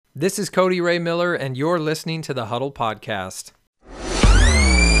This is Cody Ray Miller, and you're listening to the Huddle Podcast.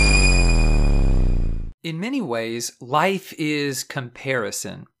 In many ways, life is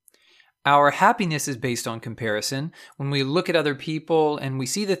comparison. Our happiness is based on comparison. When we look at other people and we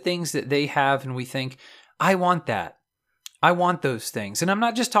see the things that they have and we think, I want that. I want those things. And I'm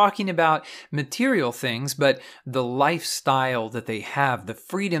not just talking about material things, but the lifestyle that they have, the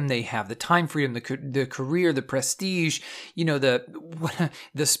freedom they have, the time freedom, the career, the prestige, the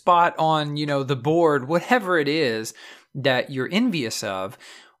spot on, the board, whatever it is that you're envious of.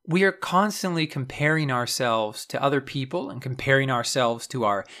 We are constantly comparing ourselves to other people and comparing ourselves to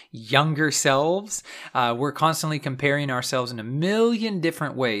our younger selves. We're constantly comparing ourselves in a million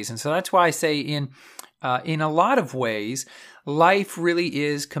different ways. And so that's why I say in a lot of ways, life really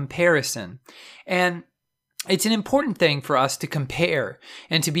is comparison. And it's an important thing for us to compare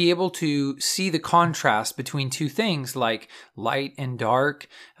and to be able to see the contrast between two things like light and dark,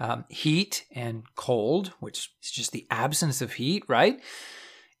 heat and cold, which is just the absence of heat, right?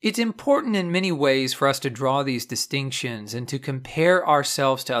 It's important in many ways for us to draw these distinctions, and to compare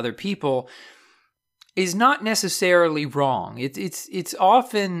ourselves to other people is not necessarily wrong. It's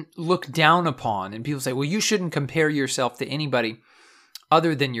often looked down upon, and people say, well, you shouldn't compare yourself to anybody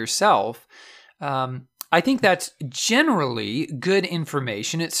other than yourself. I think that's generally good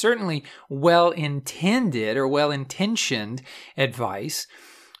information. It's certainly well-intended or well-intentioned advice.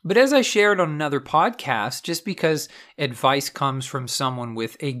 But as I shared on another podcast, just because advice comes from someone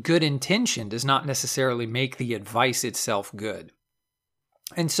with a good intention does not necessarily make the advice itself good.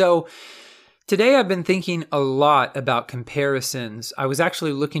 And so today I've been thinking a lot about comparisons. I was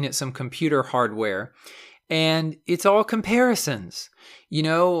actually looking at some computer hardware, and it's all comparisons.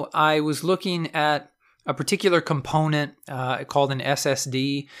 I was looking at a particular component called an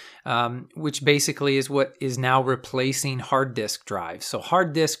SSD, which basically is what is now replacing hard disk drives. So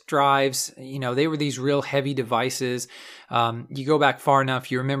hard disk drives, they were these real heavy devices. You go back far enough,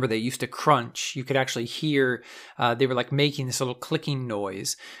 you remember they used to crunch. You could actually hear, they were like making this little clicking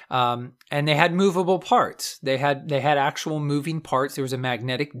noise. And they had movable parts. They had actual moving parts. There was a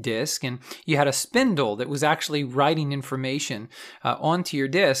magnetic disk, and you had a spindle that was actually writing information onto your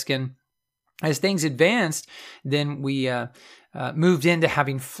disk. And as things advanced, then we moved into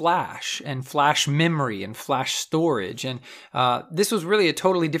having flash and flash memory and flash storage. And this was really a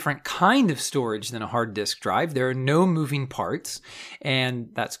totally different kind of storage than a hard disk drive. There are no moving parts, and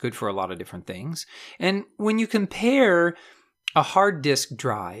that's good for a lot of different things. And when you compare a hard disk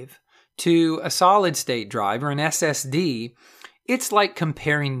drive to a solid state drive or an SSD, it's like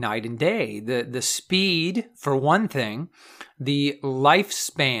comparing night and day. The speed, for one thing, the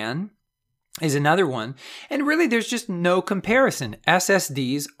lifespan is another one. And really, there's just no comparison.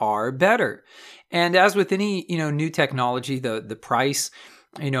 SSDs are better. And as with any, new technology, the price,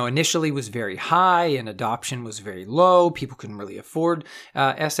 initially was very high and adoption was very low. People couldn't really afford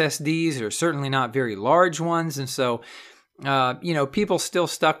SSDs, or certainly not very large ones. And so, people still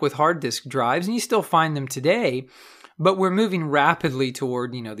stuck with hard disk drives, and you still find them today. But we're moving rapidly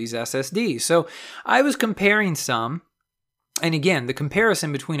toward, these SSDs. So I was comparing some. And again, the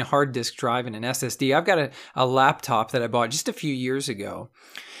comparison between a hard disk drive and an SSD, I've got a laptop that I bought just a few years ago,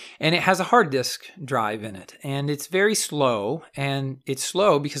 and it has a hard disk drive in it, and it's very slow, and it's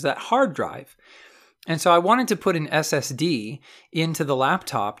slow because of that hard drive. And so I wanted to put an SSD into the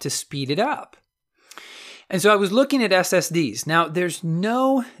laptop to speed it up. And so I was looking at SSDs. Now, there's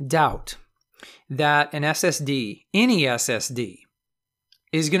no doubt that an SSD, any SSD,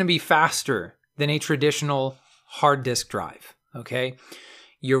 is going to be faster than a traditional hard disk drive, okay?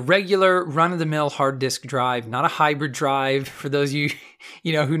 Your regular run-of-the-mill hard disk drive, not a hybrid drive, for those of you,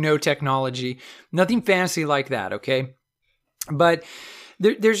 who know technology. Nothing fancy like that, okay? But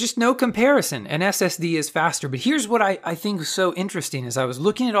there's just no comparison. An SSD is faster. But here's what I think was so interesting. As I was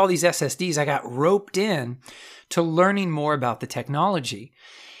looking at all these SSDs, I got roped in to learning more about the technology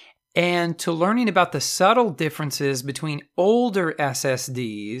and to learning about the subtle differences between older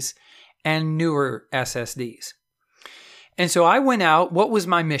SSDs and newer SSDs. And so I went out. What was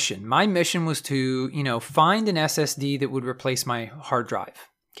my mission? My mission was to, find an SSD that would replace my hard drive.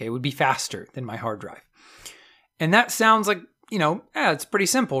 Okay, it would be faster than my hard drive. And that sounds like, it's pretty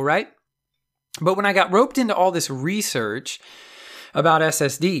simple, right? But when I got roped into all this research about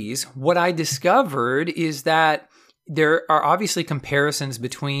SSDs, what I discovered is that there are obviously comparisons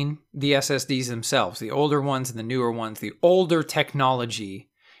between the SSDs themselves, the older ones and the newer ones, the older technology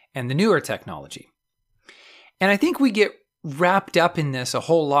and the newer technology. And I think we get wrapped up in this a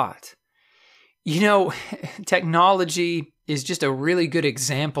whole lot. Technology is just a really good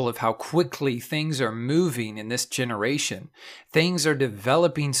example of how quickly things are moving in this generation. Things are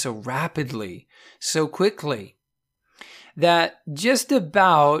developing so rapidly, so quickly, that just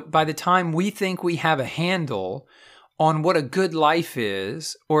about by the time we think we have a handle on what a good life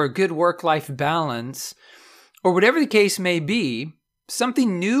is, or a good work-life balance, or whatever the case may be,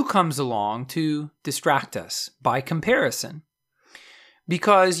 something new comes along to distract us by comparison.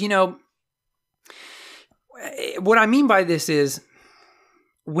 Because, what I mean by this is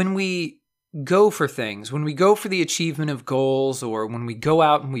when we go for things, when we go for the achievement of goals, or when we go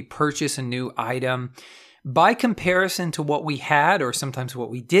out and we purchase a new item, by comparison to what we had, or sometimes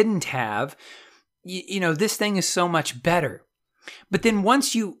what we didn't have, this thing is so much better. But then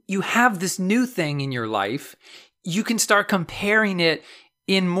once you have this new thing in your life, you can start comparing it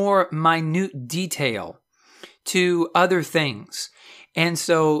in more minute detail to other things. And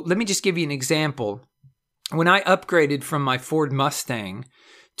so let me just give you an example. When I upgraded from my Ford Mustang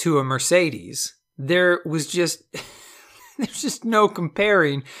to a Mercedes, there's just no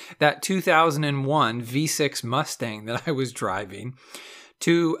comparing that 2001 V6 Mustang that I was driving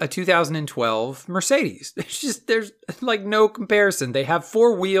to a 2012 Mercedes. There's like no comparison. They have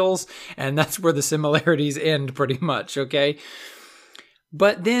 4 wheels, and that's where the similarities end pretty much, okay?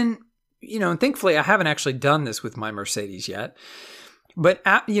 But then, and thankfully I haven't actually done this with my Mercedes yet. But,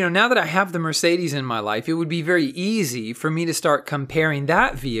 now that I have the Mercedes in my life, it would be very easy for me to start comparing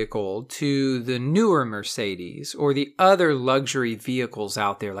that vehicle to the newer Mercedes or the other luxury vehicles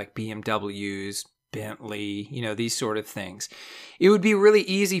out there like BMWs, Bentley, these sort of things. It would be really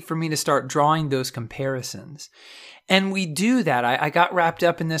easy for me to start drawing those comparisons. And we do that. I got wrapped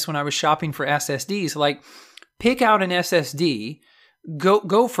up in this when I was shopping for SSDs. Like, pick out an SSD,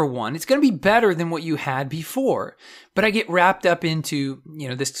 go for one. It's going to be better than what you had before. But I get wrapped up into,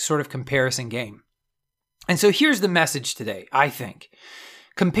 this sort of comparison game. And so here's the message today, I think.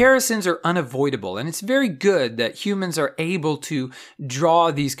 Comparisons are unavoidable, and it's very good that humans are able to draw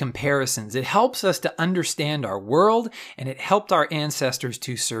these comparisons. It helps us to understand our world, and it helped our ancestors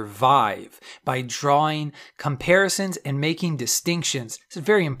to survive by drawing comparisons and making distinctions. It's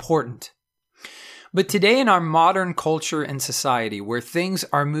very important. But today in our modern culture and society, where things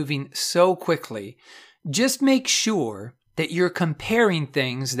are moving so quickly, just make sure that you're comparing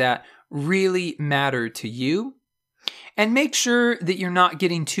things that really matter to you. And make sure that you're not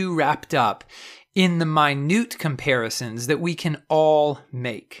getting too wrapped up in the minute comparisons that we can all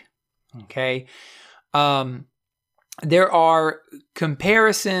make, okay? There are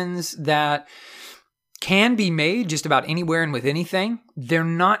comparisons that can be made just about anywhere and with anything. They're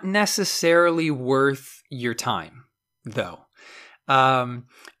not necessarily worth your time, though.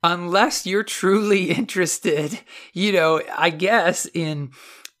 Unless you're truly interested, I guess, in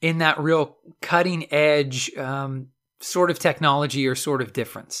that real cutting edge sort of technology or sort of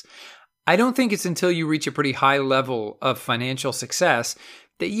difference. I don't think it's until you reach a pretty high level of financial success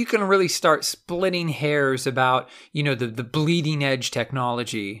that you can really start splitting hairs about, the bleeding edge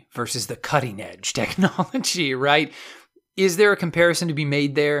technology versus the cutting edge technology, right? Is there a comparison to be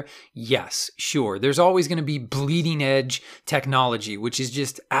made there? Yes, sure. There's always going to be bleeding edge technology, which is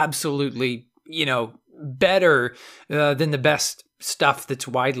just absolutely, better than the best stuff that's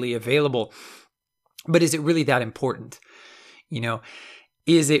widely available. But is it really that important?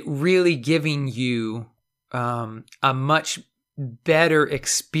 Is it really giving you a much better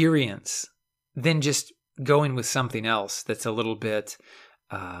experience than just going with something else that's a little bit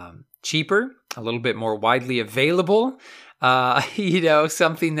cheaper, a little bit more widely available,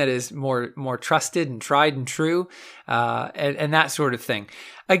 something that is more trusted and tried and true, and that sort of thing.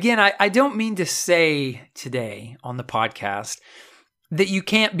 Again, I don't mean to say today on the podcast that you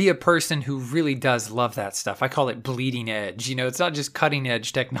can't be a person who really does love that stuff. I call it bleeding edge. It's not just cutting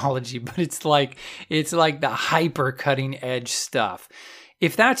edge technology, but it's like the hyper cutting edge stuff.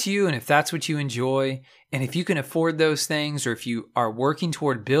 If that's you and if that's what you enjoy, and if you can afford those things, or if you are working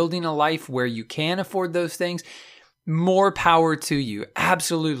toward building a life where you can afford those things, more power to you.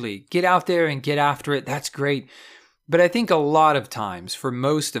 Absolutely. Get out there and get after it. That's great. But I think a lot of times, for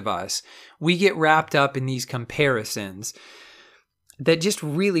most of us, we get wrapped up in these comparisons that just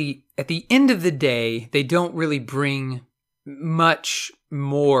really, at the end of the day, they don't really bring much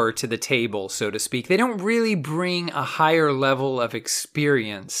more to the table, so to speak. They don't really bring a higher level of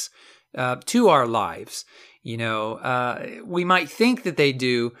experience to our lives. We might think that they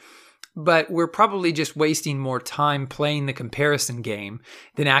do, but we're probably just wasting more time playing the comparison game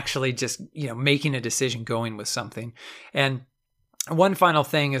than actually just, making a decision going with something. And one final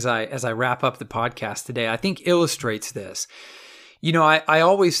thing as I wrap up the podcast today, I think illustrates this. I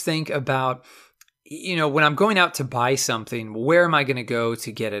always think about, when I'm going out to buy something, where am I going to go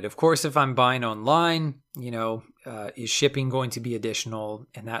to get it? Of course, if I'm buying online, is shipping going to be additional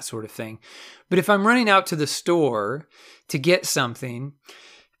and that sort of thing? But if I'm running out to the store to get something,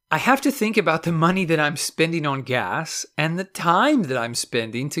 I have to think about the money that I'm spending on gas and the time that I'm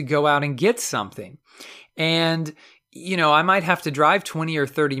spending to go out and get something. And, I might have to drive 20 or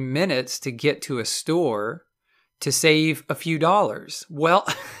 30 minutes to get to a store to save a few dollars. Well,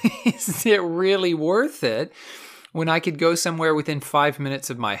 is it really worth it when I could go somewhere within 5 minutes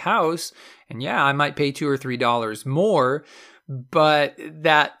of my house? And yeah, I might pay $2 or $3 more, but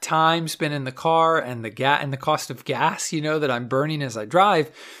that time spent in the car and the cost of gas, that I'm burning as I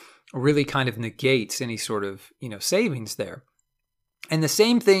drive really kind of negates any sort of, savings there. And the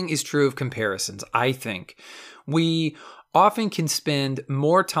same thing is true of comparisons, I think. We often can spend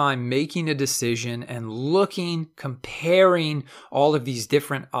more time making a decision and comparing all of these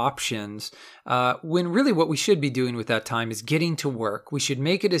different options, when really what we should be doing with that time is getting to work. We should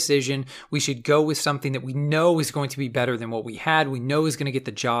make a decision. We should go with something that we know is going to be better than what we had. We know is going to get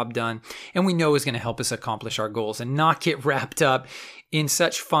the job done, and we know is going to help us accomplish our goals, and not get wrapped up in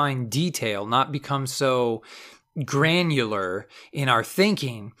such fine detail, not become so granular in our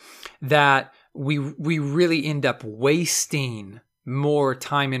thinking that we really end up wasting more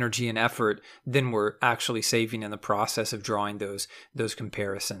time, energy, and effort than we're actually saving in the process of drawing those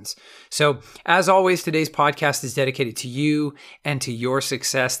comparisons. So, as always, today's podcast is dedicated to you and to your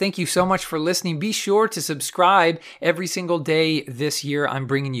success. Thank you so much for listening. Be sure to subscribe every single day this year. I'm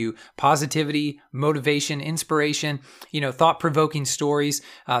bringing you positivity, motivation, inspiration, thought-provoking stories,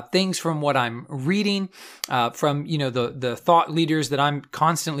 things from what I'm reading, from, the thought leaders that I'm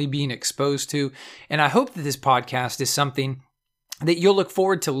constantly being exposed to. And I hope that this podcast is something that you'll look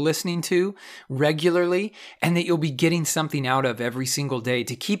forward to listening to regularly, and that you'll be getting something out of every single day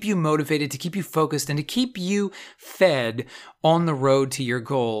to keep you motivated, to keep you focused, and to keep you fed on the road to your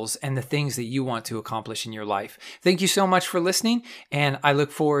goals and the things that you want to accomplish in your life. Thank you so much for listening, and I look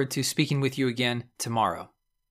forward to speaking with you again tomorrow.